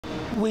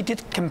we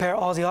did compare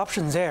all the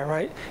options there,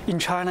 right? In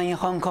China, in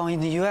Hong Kong, in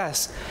the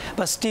US,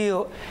 but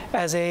still,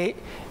 as a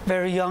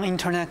very young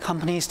internet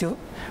company, still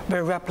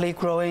very rapidly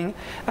growing,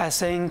 I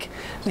think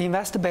the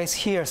investor base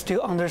here still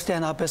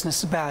understand our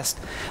business best.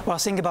 Well,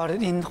 think about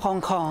it, in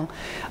Hong Kong,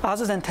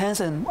 other than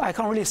Tencent, I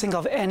can't really think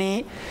of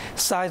any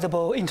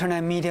sizable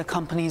internet media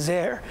companies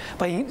there.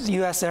 But in the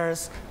US,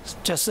 there's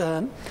just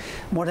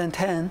more than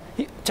 10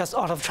 just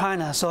out of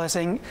China. So I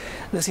think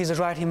this is the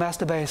right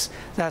investor base.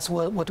 That's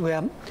what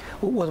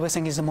we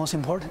think is the most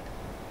important.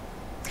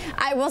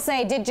 I will say,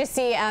 I did just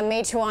see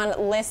Meituan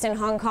list in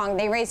Hong Kong.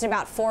 They raised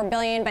about $4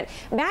 billion. But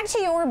back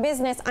to your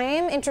business, I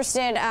am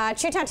interested.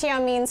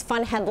 Qutoutiao means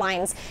fun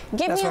headlines.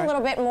 Give me a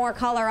little bit more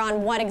color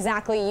on what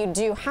exactly you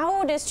do.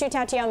 How does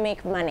Qutoutiao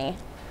make money?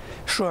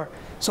 Sure.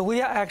 So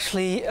we are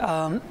actually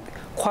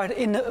quite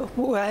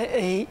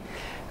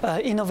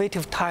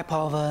innovative type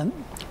of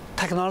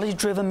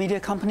technology-driven media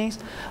companies.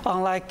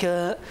 Unlike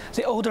the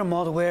older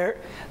model where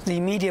the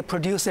media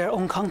produce their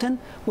own content,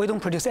 we don't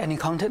produce any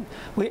content.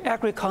 We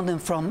aggregate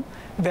content from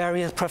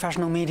various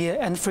professional media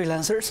and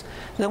freelancers.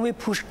 Then we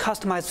push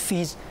customized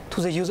feeds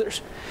to the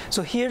users.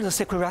 So here the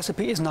secret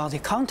recipe is not the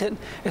content,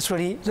 it's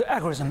really the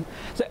algorithm.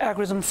 The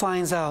algorithm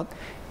finds out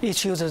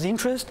each user's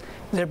interest,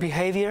 their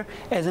behavior,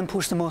 and then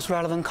push the most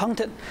relevant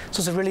content. So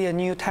it's really a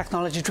new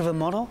technology-driven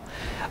model.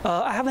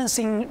 I haven't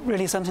seen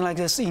really something like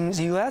this in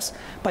the US,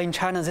 but in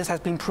China this has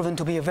been proven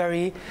to be a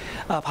very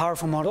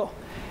powerful model.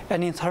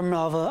 And in terms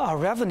of our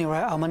revenue,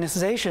 right, our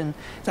monetization,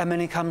 that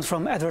mainly comes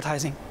from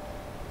advertising.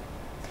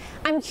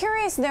 I'm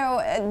curious,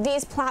 though,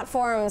 these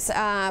platforms,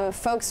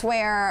 folks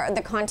where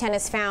the content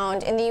is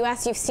found, in the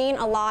US, you've seen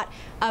a lot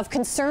of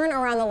concern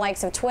around the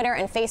likes of Twitter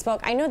and Facebook.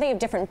 I know they have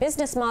different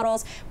business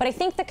models, but I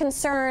think the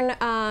concern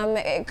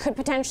could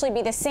potentially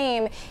be the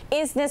same.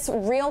 Is this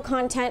real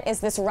content? Is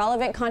this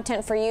relevant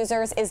content for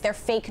users? Is there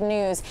fake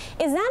news?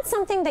 Is that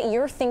something that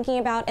you're thinking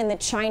about in the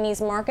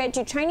Chinese market?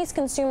 Do Chinese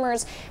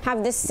consumers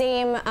have the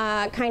same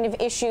kind of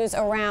issues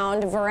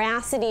around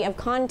veracity of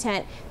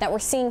content that we're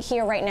seeing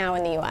here right now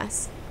in the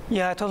US?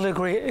 Yeah, I totally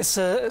agree. It's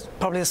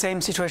probably the same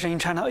situation in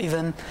China,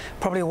 even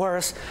probably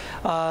worse,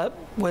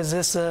 with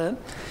this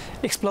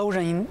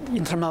explosion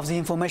in terms of the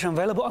information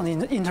available on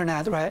the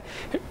internet, right?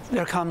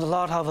 There comes a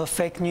lot of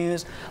fake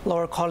news,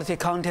 lower quality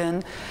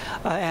content,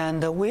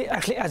 and we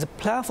actually, as a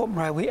platform,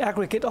 right, we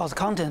aggregate all the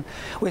content.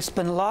 We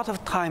spend a lot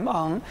of time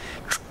on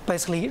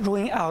basically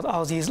rooting out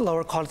all these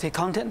lower quality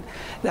content.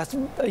 That's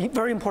a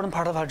very important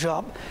part of our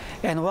job.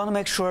 And we want to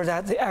make sure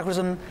that the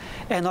algorithm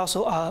and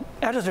also our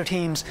editor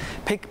teams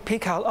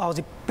pick out all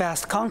the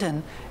best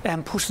content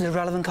and push the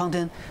relevant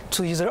content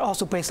to users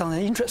also based on the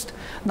interest,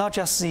 not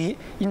just the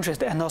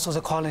interest and also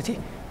the quality.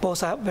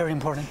 Both are very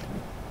important.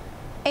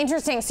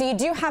 Interesting. So you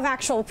do have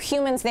actual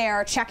humans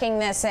there checking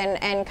this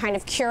and kind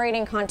of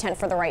curating content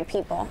for the right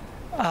people.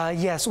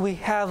 Yes, we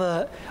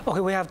have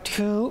we have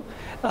two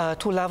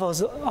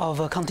levels of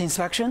content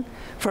inspection.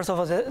 First of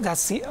all,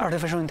 that's the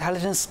artificial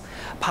intelligence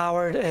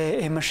powered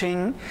a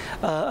machine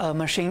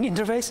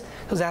interface,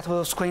 so that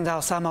will screen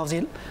out some of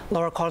the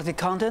lower quality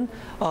content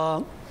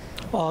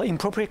or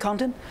inappropriate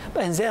content.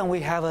 And then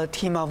we have a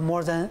team of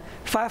more than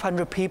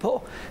 500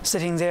 people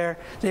sitting there.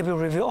 They will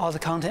review all the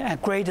content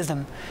and grade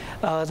them.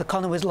 The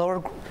content with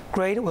lower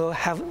grade will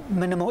have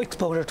minimal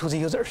exposure to the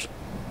users.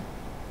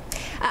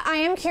 I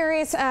am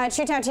curious,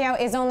 Qutoutiao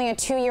is only a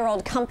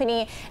 2-year-old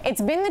company.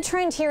 It's been the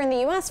trend here in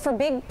the US for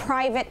big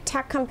private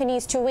tech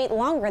companies to wait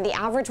longer. The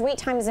average wait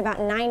time is about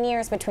 9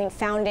 years between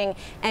founding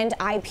and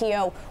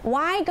IPO.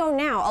 Why go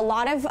now? A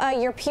lot of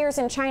your peers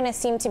in China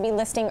seem to be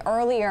listing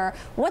earlier.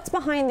 What's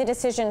behind the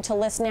decision to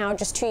list now,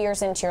 just 2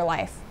 years into your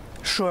life?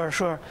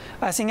 Sure.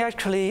 I think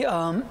actually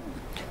the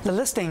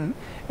listing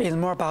is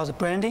more about the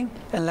branding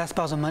and less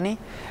about the money.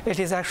 It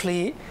is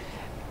actually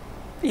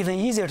even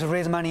easier to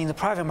raise money in the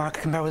private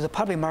market compared with the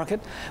public market,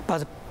 but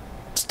the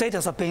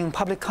status of being a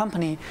public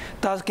company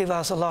does give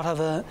us a lot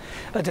of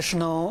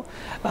additional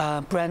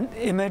brand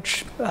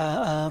image,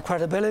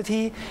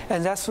 credibility,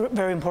 and that's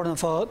very important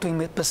for doing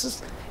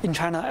business in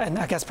China and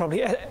I guess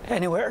probably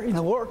anywhere in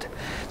the world.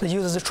 The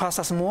users trust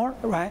us more,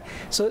 right?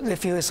 So they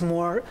feel it's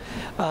more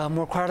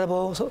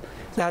credible. So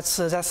that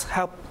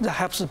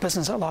helps the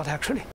business a lot actually.